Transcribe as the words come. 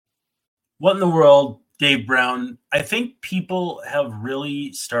What in the world, Dave Brown? I think people have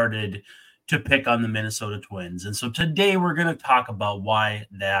really started to pick on the Minnesota Twins. And so today we're going to talk about why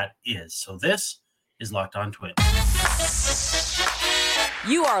that is. So this is Locked On Twins.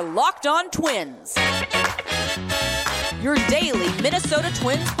 You are Locked On Twins, your daily Minnesota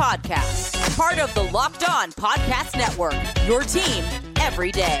Twins podcast. Part of the Locked On Podcast Network, your team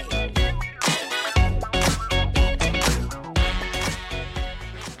every day.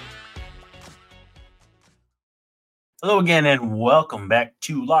 Hello again, and welcome back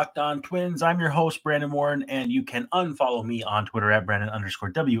to Locked On Twins. I'm your host, Brandon Warren, and you can unfollow me on Twitter at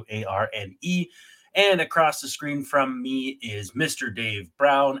Brandon_WARNE. And across the screen from me is Mr. Dave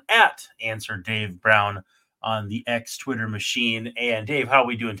Brown at Answer Dave Brown on the X Twitter machine. And Dave, how are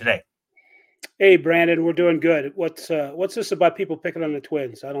we doing today? Hey, Brandon, we're doing good. What's this about people picking on the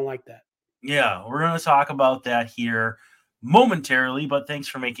Twins? I don't like that. Yeah, we're going to talk about that here momentarily, but thanks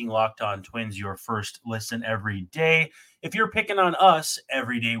for making Locked On Twins your first listen every day. If you're picking on us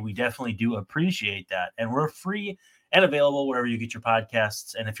every day, we definitely do appreciate that. And we're free and available wherever you get your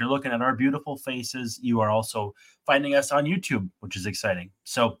podcasts. And if you're looking at our beautiful faces, you are also finding us on YouTube, which is exciting.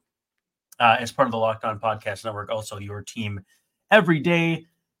 So as part of the Locked On Podcast Network, also your team every day,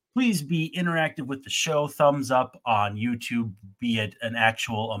 please be interactive with the show. Thumbs up on YouTube, be it an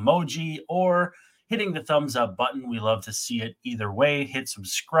actual emoji or hitting the thumbs up button. We love to see it either way. Hit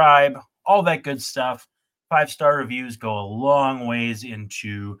subscribe, all that good stuff. 5-star reviews go a long ways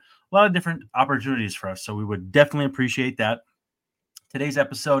into a lot of different opportunities for us. So we would definitely appreciate that. Today's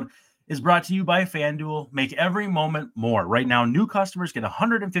episode is brought to you by FanDuel. Make every moment more. Right now, new customers get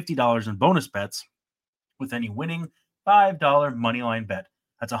 $150 in bonus bets with any winning $5 moneyline bet.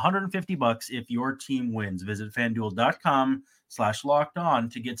 That's $150 if your team wins. Visit FanDuel.com/locked-on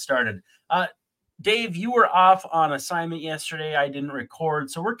to get started. Dave, you were off on assignment yesterday. I didn't record,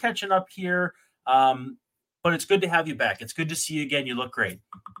 so we're catching up here. But it's good to have you back. It's good to see you again. You look great.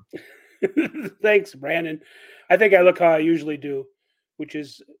 Thanks, Brandon. I think I look how I usually do, which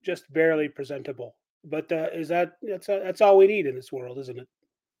is just barely presentable. But that's all we need in this world, isn't it?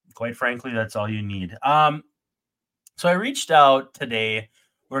 Quite frankly, that's all you need. So I reached out today.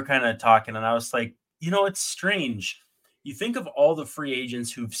 We're kind of talking, and I was like, it's strange. You think of all the free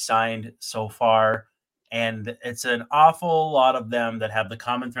agents who've signed so far, and it's an awful lot of them that have the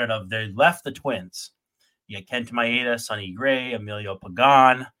common thread of they left the Twins. You got Kenta Maeda, Sonny Gray, Emilio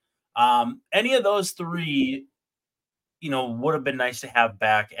Pagan. Any of those three, would have been nice to have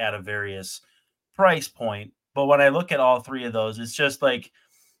back at a various price point. But when I look at all three of those, it's just like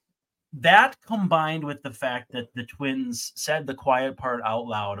that combined with the fact that the Twins said the quiet part out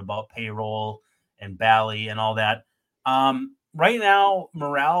loud about payroll and Bally and all that. Right now,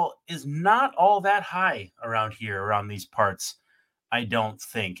 morale is not all that high around here, around these parts, I don't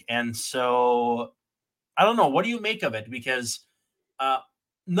think. And so I don't know. What do you make of it? Because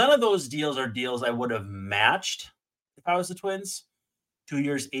none of those deals are deals I would have matched if I was the Twins. 2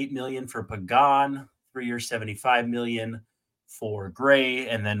 years, $8 million for Pagan, 3 years, $75 million for Gray,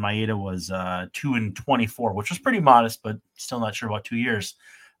 and then Maeda was 2 and 24, which was pretty modest, but still not sure about 2 years.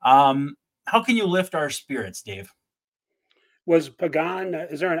 How can you lift our spirits, Dave? Was Pagan,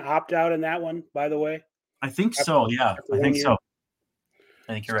 is there an opt-out in that one, by the way? I think so, yeah. I think so.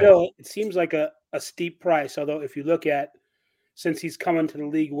 I think you're Still, right. It seems like a steep price, although if you look at, since he's come into the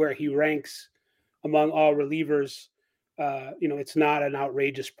league where he ranks among all relievers, it's not an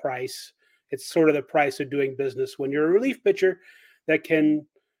outrageous price. It's sort of the price of doing business when you're a relief pitcher that can,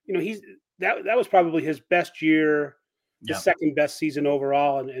 that was probably his best year, the second best season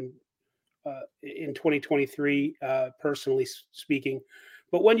overall, and in 2023, personally speaking.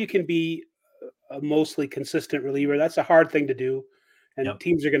 But when you can be a mostly consistent reliever, that's a hard thing to do. And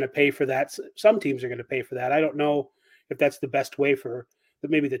teams are going to pay for that. Some teams are going to pay for that. I don't know if that's the best way for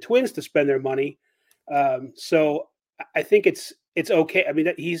maybe the Twins to spend their money. So I think it's okay. I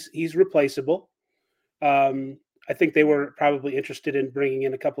mean, he's replaceable. I think they were probably interested in bringing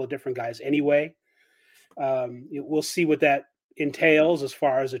in a couple of different guys anyway. We'll see what that entails as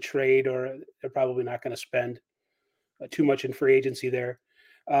far as a trade, or they're probably not going to spend too much in free agency there.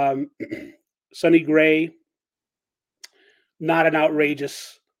 Sonny Gray, not an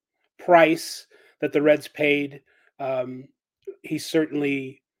outrageous price that the Reds paid. He's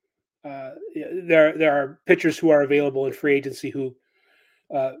certainly there are pitchers who are available in free agency who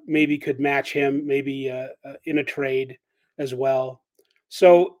maybe could match him, maybe in a trade as well.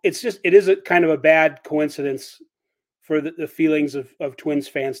 So it is a kind of a bad coincidence for the feelings of Twins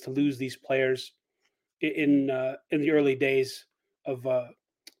fans to lose these players in the early days of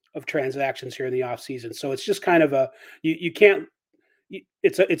transactions here in the offseason. So it's just kind of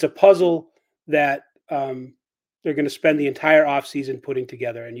it's a puzzle that they're going to spend the entire offseason putting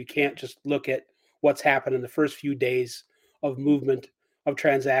together. And you can't just look at what's happened in the first few days of movement of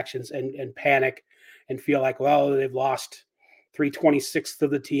transactions and panic and feel like, well, they've lost 3/26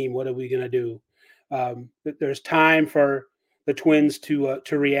 of the team. What are we going to do? There's time for the Twins to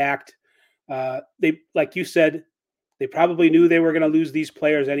react. They, like you said, they probably knew they were going to lose these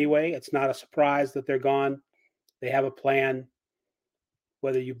players anyway. It's not a surprise that they're gone. They have a plan.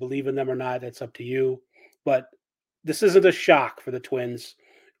 Whether you believe in them or not, that's up to you. But this isn't a shock for the Twins,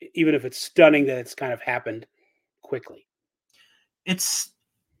 even if it's stunning that it's kind of happened quickly. It's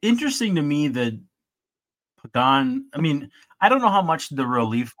interesting to me that Pagan, I mean, I don't know how much the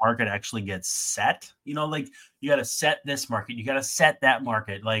relief market actually gets set. Like you got to set this market, you got to set that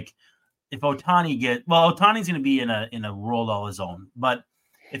market. Like if Ohtani's going to be in a role all his own. But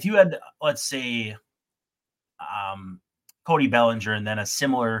if you had, let's say, Cody Bellinger and then a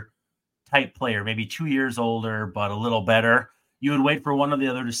similar type player, maybe 2 years older but a little better, you would wait for one or the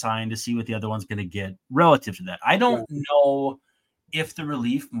other to sign to see what the other one's going to get relative to that. I don't know if the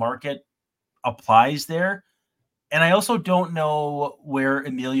relief market applies there. And I also don't know where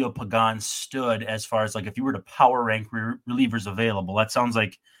Emilio Pagan stood as far as like if you were to power rank relievers available. That sounds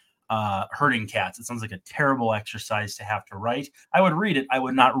like herding cats. It sounds like a terrible exercise to have to write. I would read it. I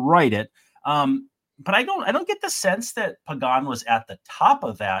would not write it. But I don't get the sense that Pagan was at the top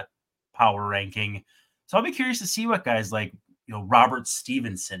of that power ranking. So I'll be curious to see what guys like Robert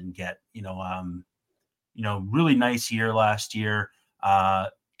Stevenson get. Really nice year last year.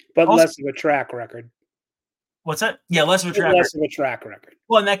 But also, less of a track record. What's that? Yeah, less of a track record.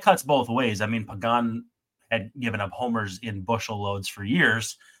 Well, and that cuts both ways. I mean, Pagan had given up homers in bushel loads for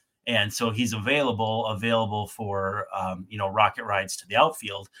years, and so he's available for rocket rides to the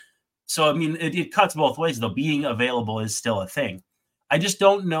outfield. So I mean, it cuts both ways. Though being available is still a thing. I just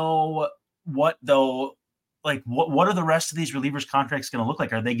don't know what though. Like, what are the rest of these relievers' contracts going to look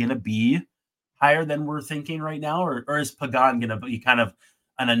like? Are they going to be higher than we're thinking right now, or is Pagan going to be kind of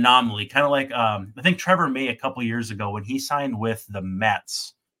an anomaly, kind of like I think Trevor May a couple years ago when he signed with the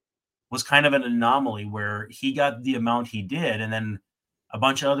Mets was kind of an anomaly where he got the amount he did, and then a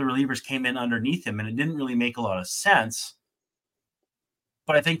bunch of other relievers came in underneath him, and it didn't really make a lot of sense.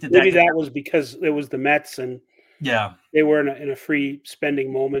 But I think that maybe that was because it was the Mets, and yeah, they were in a free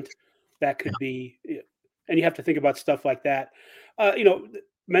spending moment. That could be, and you have to think about stuff like that.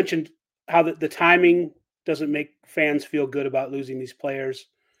 Mentioned how the timing doesn't make fans feel good about losing these players.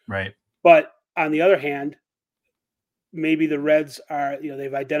 Right. But on the other hand, maybe the Reds are,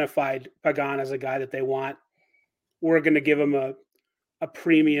 they've identified Pagan as a guy that they want. We're going to give him a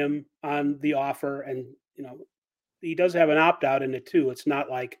premium on the offer. And, he does have an opt-out in it too. It's not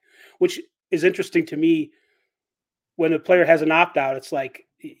like, which is interesting to me, when a player has an opt-out, it's like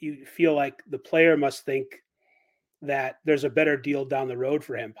you feel like the player must think that there's a better deal down the road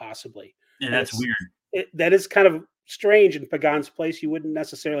for him possibly. Yeah, that's weird. That is kind of strange in Pagan's place. You wouldn't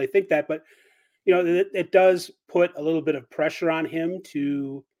necessarily think that, but it does put a little bit of pressure on him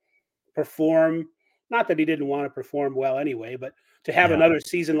to perform. Not that he didn't want to perform well anyway, but to have another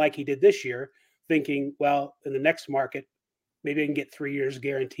season like he did this year, thinking, well, in the next market, maybe I can get 3 years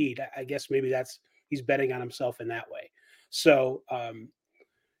guaranteed. I guess maybe he's betting on himself in that way. So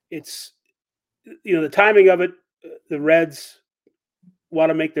it's, the timing of it, the Reds want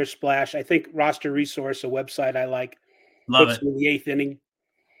to make their splash. I think Roster Resource, a website I like, puts them in the 8th inning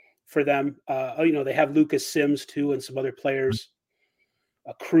for them. They have Lucas Sims too, and some other players.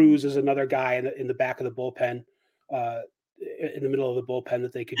 Cruz is another guy in the back of the bullpen, in the middle of the bullpen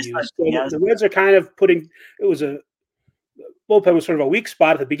that they could use. So the Reds are kind of bullpen was sort of a weak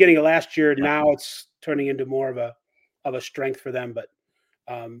spot at the beginning of last year. Yeah. Now it's turning into more of a strength for them.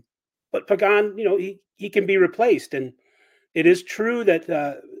 But Pagan, he can be replaced, and it is true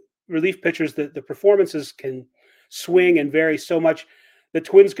that relief pitchers, the performances can swing and vary so much. The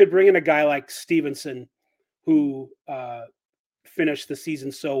Twins could bring in a guy like Stevenson, who finished the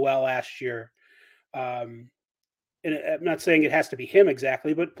season so well last year. And I'm not saying it has to be him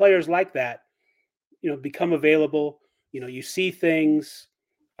exactly, but players like that, become available. You see things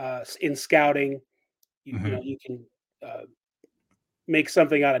in scouting. You can make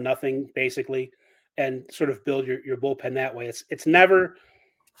something out of nothing, basically, and sort of build your bullpen that way. It's never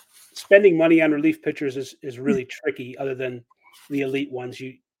spending money on relief pitchers is really tricky. Other than the elite ones,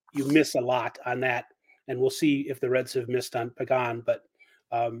 you miss a lot on that, and we'll see if the Reds have missed on Pagan. But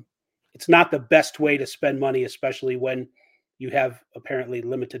it's not the best way to spend money, especially when you have apparently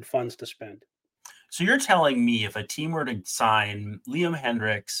limited funds to spend. So you're telling me if a team were to sign Liam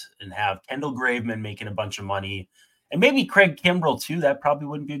Hendriks and have Kendall Graveman making a bunch of money, and maybe Craig Kimbrell too, that probably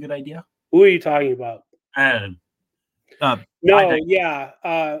wouldn't be a good idea? Who are you talking about? No, yeah.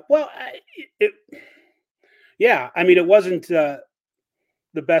 I mean, it wasn't the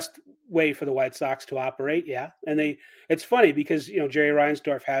best way for the White Sox to operate. Yeah, and it's funny because Jerry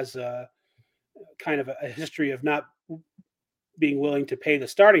Reinsdorf has kind of a history of not being willing to pay the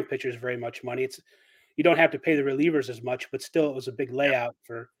starting pitchers very much money. You don't have to pay the relievers as much, but still, it was a big layout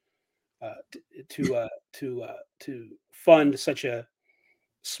for to fund such a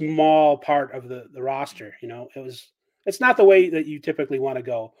small part of the roster. It's not the way that you typically want to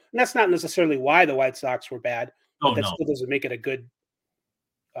go, and that's not necessarily why the White Sox were bad, but still doesn't make it a good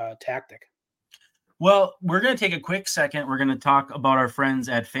tactic. Well, we're going to take a quick second. We're going to talk about our friends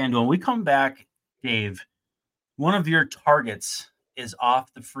at FanDuel. When we come back, Dave, one of your targets is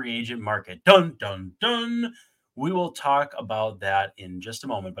off the free agent market. Dun, dun, dun. We will talk about that in just a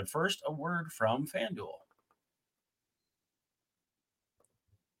moment. But first, a word from FanDuel.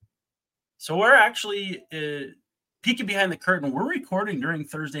 So we're actually peeking behind the curtain. We're recording during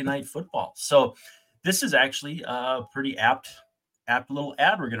Thursday Night Football. So this is actually a pretty apt little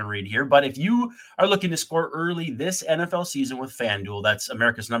ad we're going to read here. But if you are looking to score early this NFL season with FanDuel, that's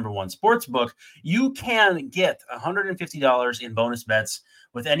America's #1 sports book, you can get $150 in bonus bets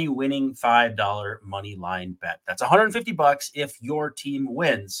with any winning $5 money line bet. That's $150 if your team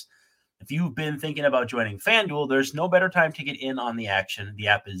wins. If you've been thinking about joining FanDuel, there's no better time to get in on the action. The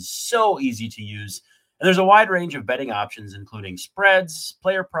app is so easy to use, and there's a wide range of betting options, including spreads,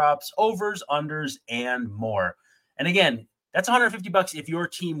 player props, overs, unders, and more. And again, that's $150 if your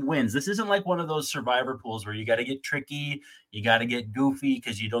team wins. This isn't like one of those survivor pools where you got to get tricky, you got to get goofy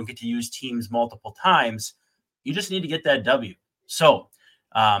because you don't get to use teams multiple times. You just need to get that W. So,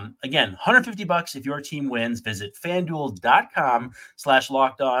 again, $150 if your team wins. Visit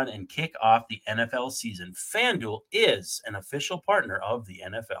FanDuel.com/lockedon and kick off the NFL season. FanDuel is an official partner of the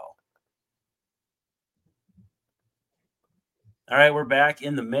NFL. All right, we're back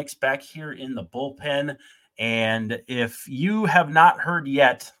in the mix, back here in the bullpen. And if you have not heard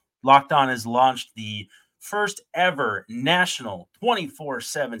yet, Locked On has launched the first ever national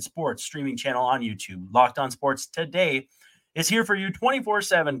 24/7 sports streaming channel on YouTube. Locked On Sports Today is here for you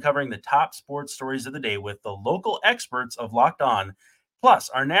 24/7, covering the top sports stories of the day with the local experts of Locked On, plus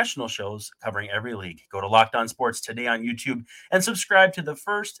our national shows covering every league. Go to Locked On Sports Today on YouTube and subscribe to the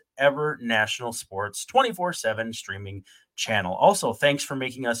first ever national sports 24/7 streaming channel. Also, thanks for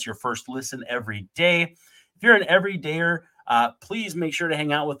making us your first listen every day. If you're an everydayer, please make sure to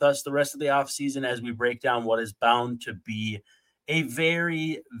hang out with us the rest of the offseason as we break down what is bound to be a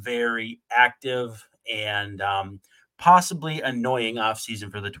very, very active and possibly annoying offseason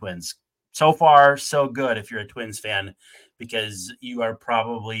for the Twins. So far, so good if you're a Twins fan, because you are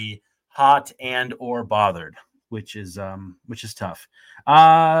probably hot and or bothered, which is tough.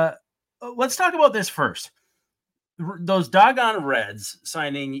 Let's talk about this first. Those doggone Reds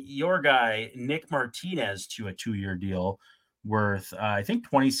signing your guy Nick Martinez to a 2-year deal worth I think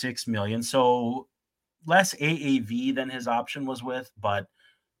 $26 million, so less AAV than his option was with, but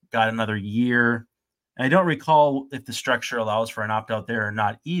got another year. And I don't recall if the structure allows for an opt-out there or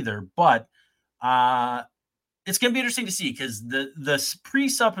not either, but it's going to be interesting to see, because the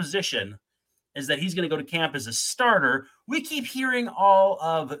presupposition is that he's going to go to camp as a starter. We keep hearing all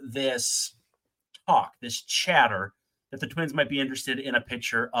of this talk, this chatter, that the Twins might be interested in a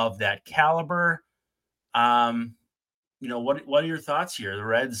pitcher of that caliber. What are your thoughts here? The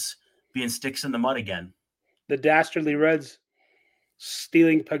Reds being sticks in the mud again. The dastardly Reds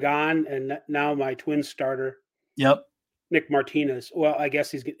stealing Pagan, and now my Twins starter. Yep. Nick Martinez. Well, I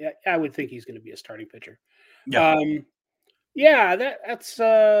guess I would think he's going to be a starting pitcher. Yeah. That's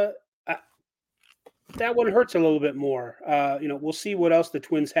that one hurts a little bit more. We'll see what else the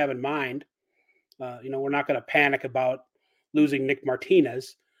Twins have in mind. We're not going to panic about losing Nick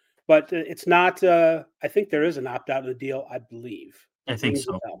Martinez, but it's not. I think there is an opt-out in the deal, I believe. I think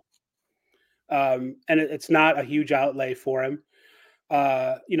so. And it's not a huge outlay for him.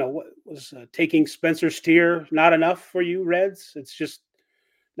 Was taking Spencer Steer not enough for you, Reds? It's just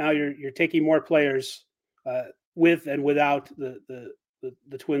now you're taking more players with and without the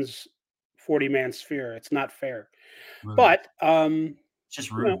Twins' 40-man sphere. It's not fair, but it's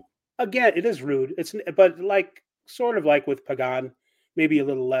just rude. Again, it is rude. But sort of like with Pagan, maybe a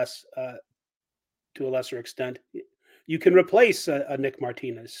little less to a lesser extent. You can replace a Nick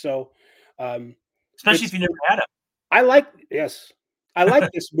Martinez. So, especially if you never had him. I like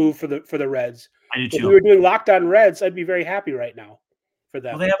this move for the Reds. I do too. If we were doing Locked On Reds, I'd be very happy right now for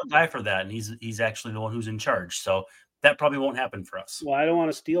that. Well, they have a guy for that, and he's actually the one who's in charge. So that probably won't happen for us. Well, I don't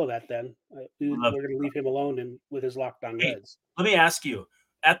want to steal that then. We're going to leave him alone with his Locked On Reds. Let me ask you,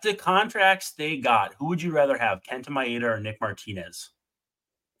 at the contracts they got, who would you rather have, Kenta Maeda or Nick Martinez?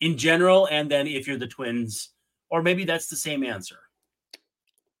 In general, and then if you're the Twins, or maybe that's the same answer.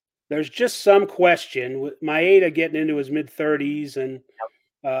 There's just some question with Maeda getting into his mid-30s, and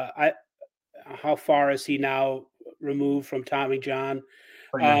how far is he now removed from Tommy John?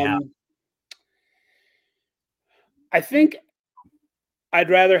 I think I'd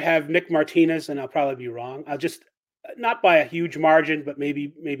rather have Nick Martinez, and I'll probably be wrong. I'll just not by a huge margin, but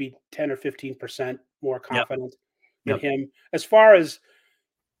maybe 10 or 15% more confident in him. As far as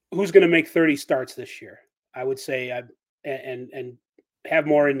who's going to make 30 starts this year, I would say and have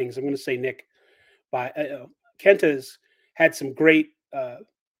more innings. I'm going to say Nick. Kenta's had some great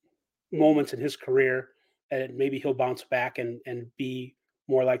moments in his career, and maybe he'll bounce back and be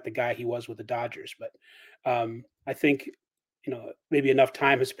more like the guy he was with the Dodgers. But I think maybe enough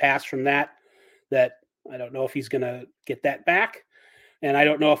time has passed from that I don't know if he's going to get that back, and I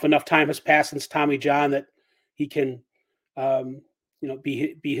don't know if enough time has passed since Tommy John that he can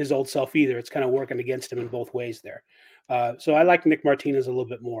be his old self either. It's kind of working against him in both ways there. So I like Nick Martinez a little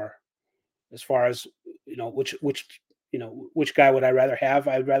bit more as far as which guy would I rather have?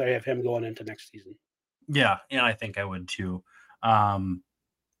 I'd rather have him going into next season. Yeah, I think I would too. I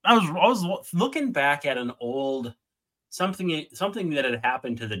was looking back at an old something that had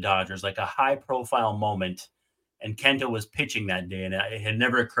happened to the Dodgers, like a high profile moment, and Kenta was pitching that day, and it had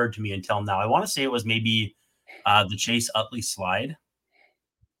never occurred to me until now. I want to say it was maybe the Chase Utley slide.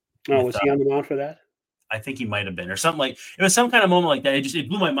 Oh, was he on the mound for that? I think he might have been, or something like it was some kind of moment like that. It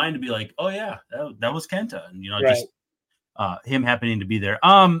blew my mind to be like, oh yeah, that was Kenta, and right. Just him happening to be there.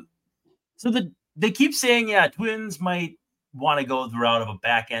 So they keep saying, Twins might want to go the route of a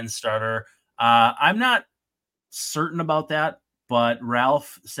back end starter. I'm not certain about that, but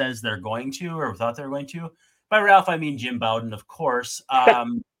Ralph says they're going to, or thought they were going to. By Ralph, I mean Jim Bowden, of course. I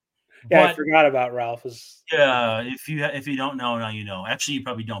forgot about Ralph. If you don't know, now you know. Actually, you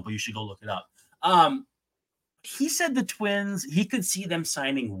probably don't, but you should go look it up. He said the Twins, he could see them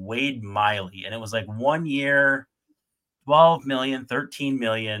signing Wade Miley, and it was like 1 year, $12 million, $13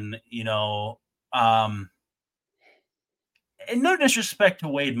 million, and no disrespect to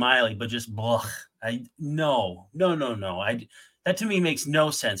Wade Miley, but just no. That to me makes no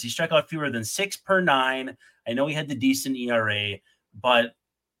sense. He struck out fewer than 6 per 9. I know he had the decent ERA, but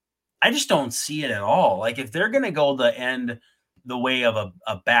I just don't see it at all. Like if they're going to go the way of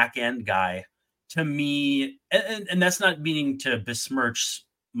a back end guy, to me, and that's not meaning to besmirch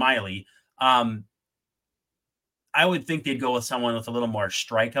Miley. I would think they'd go with someone with a little more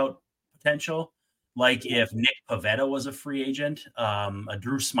strikeout potential. Like if Nick Pivetta was a free agent, a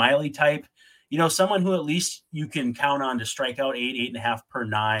Drew Smiley type, someone who at least you can count on to strike out 8.5 per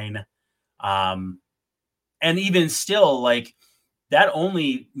 9. And even still, like that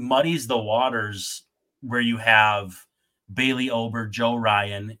only muddies the waters where you have Bailey Ober, Joe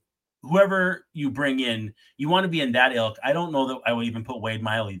Ryan, whoever you bring in, you want to be in that ilk. I don't know that I would even put Wade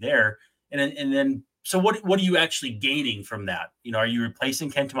Miley there. And then, so what are you actually gaining from that? Are you replacing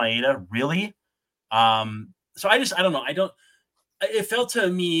Kenta Maeda? Really? So I don't know. It felt to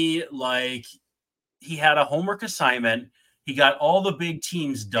me like he had a homework assignment. He got all the big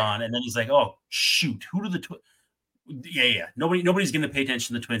teams done. And then he's like, oh shoot, who do the Twins? Yeah. Nobody's going to pay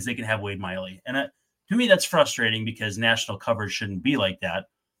attention to the Twins. They can have Wade Miley. And to me, that's frustrating because national coverage shouldn't be like that.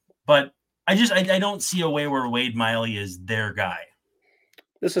 But I don't see a way where Wade Miley is their guy.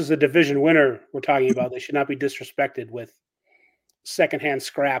 This is a division winner we're talking about. They should not be disrespected with secondhand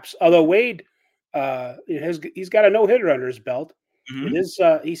scraps. Although Wade, he's got a no-hitter under his belt. Mm-hmm. It is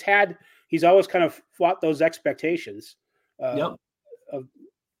he's always kind of fought those expectations of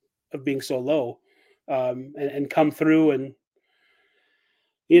being so low and come through. And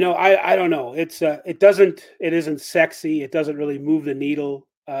I don't know. It isn't sexy. It doesn't really move the needle.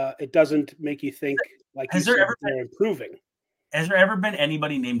 It doesn't make you think like they're improving. Has there ever been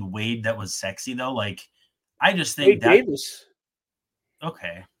anybody named Wade that was sexy though? Like, I just think Wade Davis.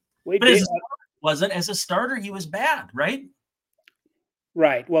 Okay, Wade but Davis wasn't as a starter. He was bad, right?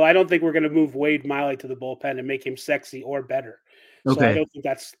 Right. Well, I don't think we're going to move Wade Miley to the bullpen and make him sexy or better. Okay. So I don't think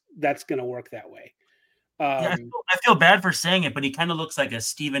that's going to work that way. I feel bad for saying it, but he kind of looks like a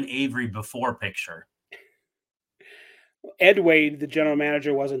Stephen Avery before picture. Ed Wade, the general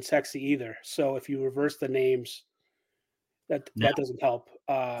manager, wasn't sexy either. So if you reverse the names, that doesn't help.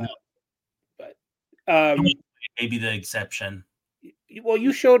 But maybe the exception. Well,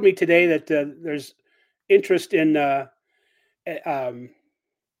 you showed me today that there's interest in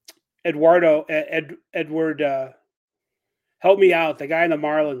Edward. Help me out. The guy in the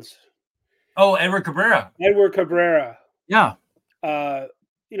Marlins. Oh, Edward Cabrera. Edward Cabrera. Yeah.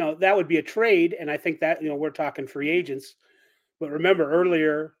 that would be a trade. And I think that, we're talking free agents. But remember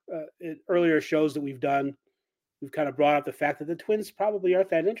earlier shows that we've done, we've kind of brought up the fact that the Twins probably aren't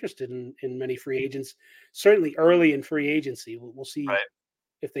that interested in many free agents, certainly early in free agency. We'll see Right.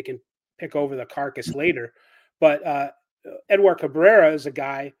 if they can pick over the carcass later. But Edward Cabrera is a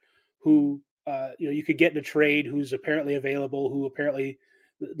guy who, you could get in a trade, who's apparently available, who apparently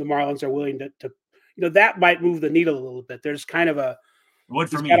the Marlins are willing to that might move the needle a little bit. There's kind of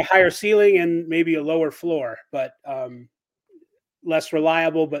he's got a higher ceiling and maybe a lower floor, but less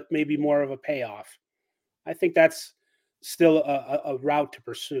reliable, but maybe more of a payoff. I think that's still a route to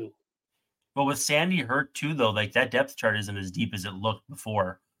pursue. But with Sandy hurt too, though, like that depth chart isn't as deep as it looked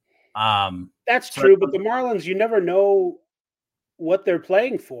before. That's true, but the Marlins, you never know what they're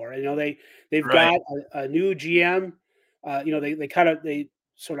playing for. They've got a new GM. They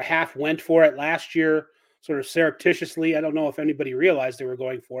sort of half went for it last year, sort of surreptitiously. I don't know if anybody realized they were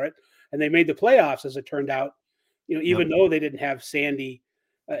going for it, and they made the playoffs as it turned out. Even though they didn't have Sandy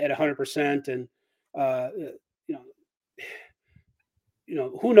at 100%, and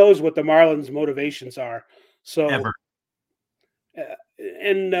who knows what the Marlins' motivations are. So,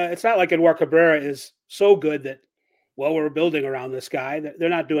 it's not like Edward Cabrera is so good that, well, we're building around this guy. They're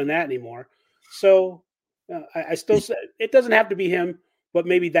not doing that anymore. So I still say it doesn't have to be him, but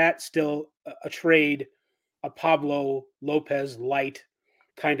maybe that's still a trade, a Pablo Lopez light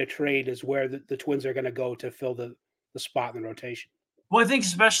kind of trade is where the Twins are going to go to fill the spot in the rotation. Well, I think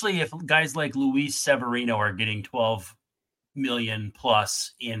especially if guys like Luis Severino are getting 12 million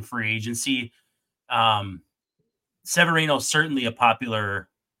plus in free agency, Severino's certainly a popular,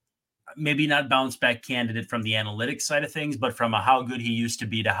 maybe not bounce back candidate from the analytics side of things, but from a how good he used to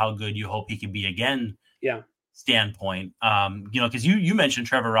be to how good you hope he can be again standpoint. Because you mentioned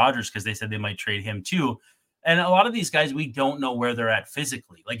Trevor Rogers because they said they might trade him too. And a lot of these guys, we don't know where they're at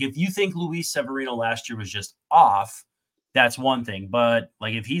physically. Like if you think Luis Severino last year was just off, that's one thing. But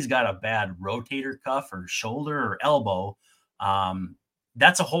like if he's got a bad rotator cuff or shoulder or elbow,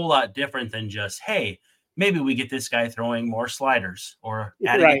 that's a whole lot different than just, hey, maybe we get this guy throwing more sliders or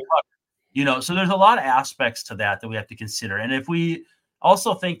adding a puck. So there's a lot of aspects to that we have to consider. And if we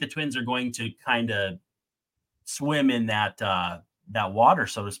also think the Twins are going to kind of swim in that water,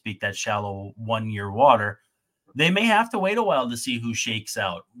 so to speak, that shallow 1 year water, they may have to wait a while to see who shakes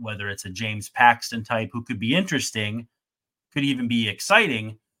out, whether it's a James Paxton type who could be interesting, could even be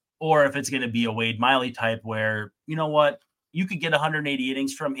exciting, or if it's going to be a Wade Miley type where, you could get 180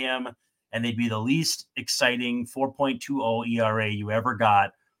 innings from him and they'd be the least exciting 4.20 ERA you ever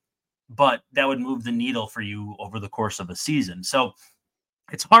got, but that would move the needle for you over the course of a season. So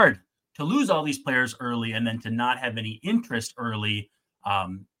it's hard to lose all these players early and then to not have any interest early.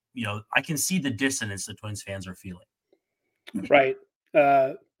 I can see the dissonance the Twins fans are feeling. Right.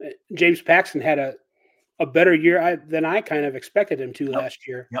 James Paxton had a better year than I kind of expected him to last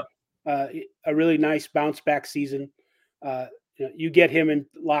year. A really nice bounce back season. You get him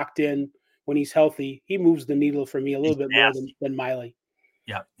locked in when he's healthy. He moves the needle for me a little bit more than Miley.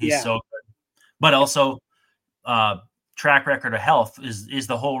 Yeah, he's so good. But also, track record of health is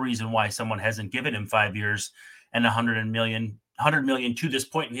the whole reason why someone hasn't given him 5 years and 100 million to this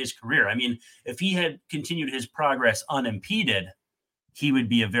point in his career. I mean, if he had continued his progress unimpeded, he would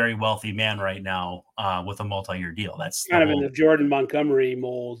be a very wealthy man right now with a multi-year deal. That's kind of in the Jordan Montgomery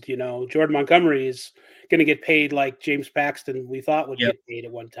mold. Jordan Montgomery is going to get paid like James Paxton we thought would get paid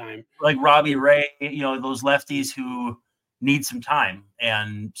at one time. Like Robbie Ray, those lefties who need some time.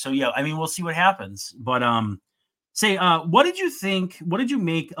 And so, we'll see what happens. But what did you think? What did you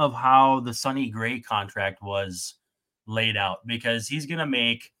make of how the Sonny Gray contract was laid out? Because he's going to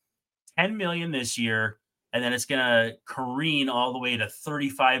make $10 million this year, and then it's going to careen all the way to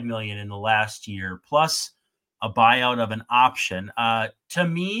 $35 million in the last year, plus a buyout of an option. To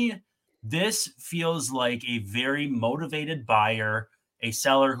me, this feels like a very motivated buyer, a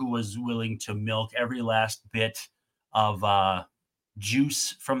seller who was willing to milk every last bit of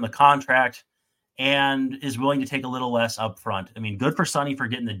juice from the contract and is willing to take a little less upfront. I mean, good for Sonny for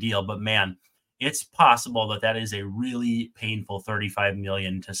getting the deal, but man, it's possible that is a really painful $35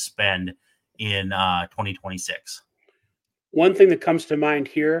 million to spend in 2026. One thing that comes to mind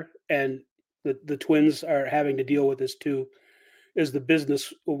here, and the Twins are having to deal with this too, is the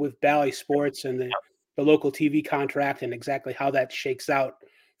business with Bally Sports and the local TV contract and exactly how that shakes out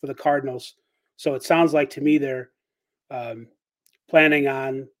for the Cardinals. So it sounds like to me they're planning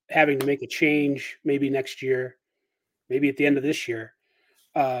on having to make a change maybe next year, maybe at the end of this year.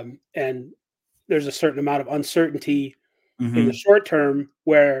 And there's a certain amount of uncertainty in the short term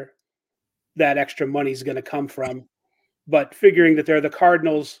where that extra money is going to come from. but figuring that they're the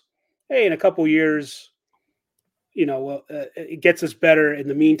Cardinals, hey, in a couple years, it gets us better in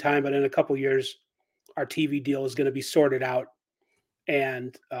the meantime, but in a couple years, our TV deal is going to be sorted out.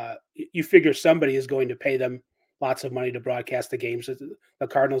 And you figure somebody is going to pay them lots of money to broadcast the games, the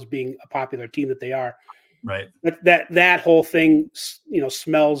Cardinals being a popular team that they are. Right. That whole thing,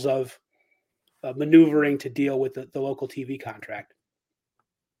 smells of maneuvering to deal with the local TV contract.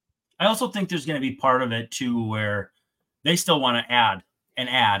 I also think there's going to be part of it too, where they still want to add and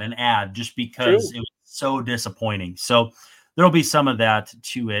add and add just because it was so disappointing. So there'll be some of that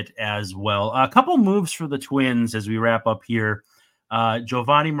to it as well. A couple moves for the Twins as we wrap up here.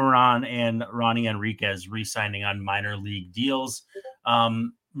 Giovanni Moran and Ronnie Enriquez re-signing on minor league deals.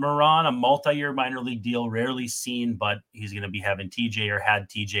 Moran, a multi-year minor league deal, rarely seen, but he's going to be having TJ or had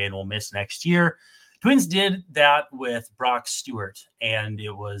TJ and will miss next year. Twins did that with Brock Stewart, and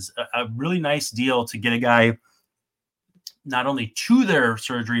it was a really nice deal to get a guy not only to their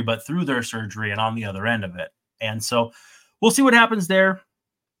surgery, but through their surgery and on the other end of it. And so we'll see what happens there.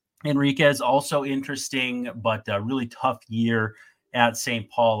 Enriquez, also interesting, but a really tough year at St.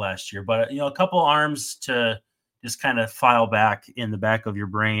 Paul last year. But, a couple arms to just kind of file back in the back of your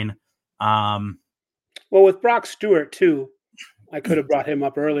brain. Well, with Brock Stewart, too, I could have brought him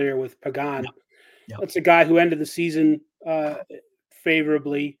up earlier with Pagan. Yep. That's a guy who ended the season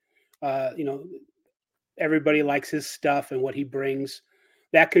favorably. Everybody likes his stuff and what he brings.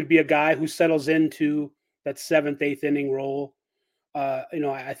 That could be a guy who settles into that 7th, 8th inning role.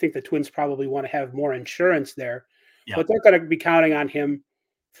 I think the Twins probably want to have more insurance there, but they're going to be counting on him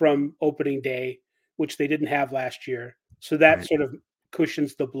from opening day, which they didn't have last year. So that sort of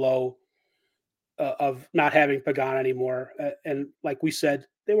cushions the blow of not having Pagan anymore. And like we said,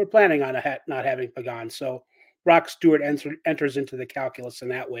 they were planning on not having Pagan. So Brock Stewart enters into the calculus in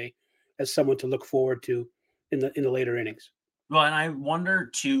that way as someone to look forward to in the later innings. Well, and I wonder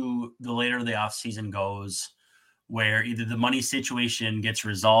too, the later the offseason goes, where either the money situation gets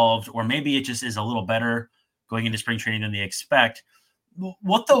resolved or maybe it just is a little better going into spring training than they expect,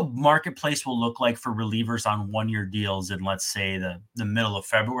 what the marketplace will look like for relievers on one-year deals in, let's say, the middle of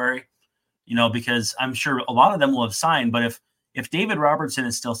February, because I'm sure a lot of them will have signed, but if David Robertson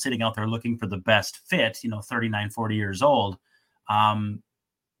is still sitting out there looking for the best fit, 39, 40 years old,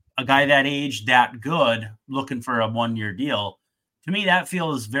 a guy that age, that good, looking for a one-year deal, to me, that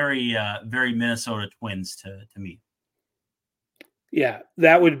feels very, very Minnesota Twins to me. Yeah,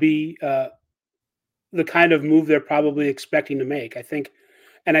 that would be the kind of move they're probably expecting to make, I think.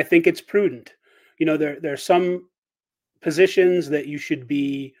 And I think it's prudent. There are some positions that you should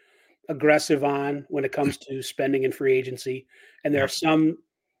be aggressive on when it comes to spending in free agency. And there are some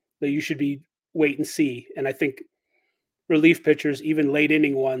that you should be wait and see. And I think relief pitchers, even late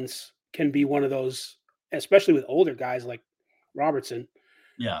inning ones, can be one of those, especially with older guys like Robertson.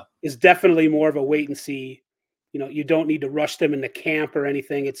 Yeah, is definitely more of a wait and see. You don't need to rush them into camp or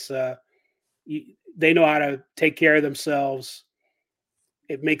anything. It's they know how to take care of themselves.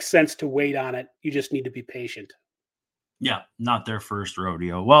 It makes sense to wait on it. You just need to be patient. Yeah, not their first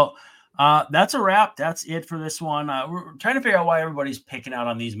rodeo. Well, that's a wrap. That's it for this one. We're trying to figure out why everybody's picking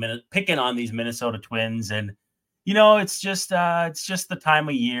on these Minnesota Twins, and it's just the time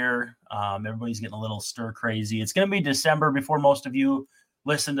of year. Everybody's getting a little stir crazy. It's going to be December before most of you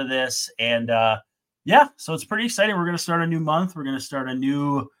listen to this, and so it's pretty exciting. We're going to start a new month. We're going to start a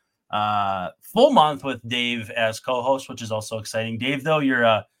new full month with Dave as co-host, which is also exciting. Dave, though,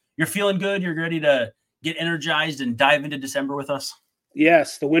 you're feeling good. You're ready to get energized and dive into December with us.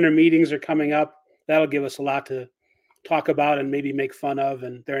 Yes, the winter meetings are coming up. That'll give us a lot to talk about and maybe make fun of.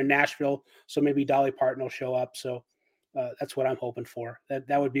 And they're in Nashville, so maybe Dolly Parton will show up. So that's what I'm hoping for.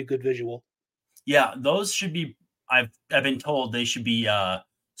 That would be a good visual. Yeah, those should be. I've been told they should be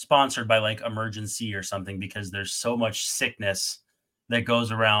sponsored by like Emergency or something, because there's so much sickness that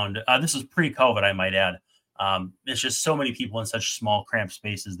goes around. This is pre-COVID, I might add. It's just so many people in such small, cramped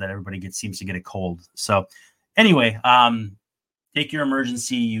spaces that everybody seems to get a cold. So anyway, take your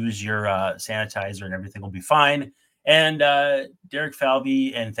Emergency, use your sanitizer, and everything will be fine. And Derek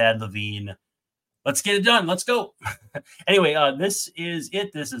Falvey and Thad Levine, let's get it done. Let's go. Anyway, this is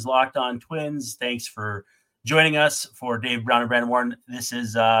it. This is Locked On Twins. Thanks for joining us. For Dave Brown and Brandon Warren, this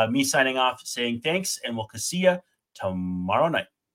is me signing off, saying thanks, and we'll see you tomorrow night.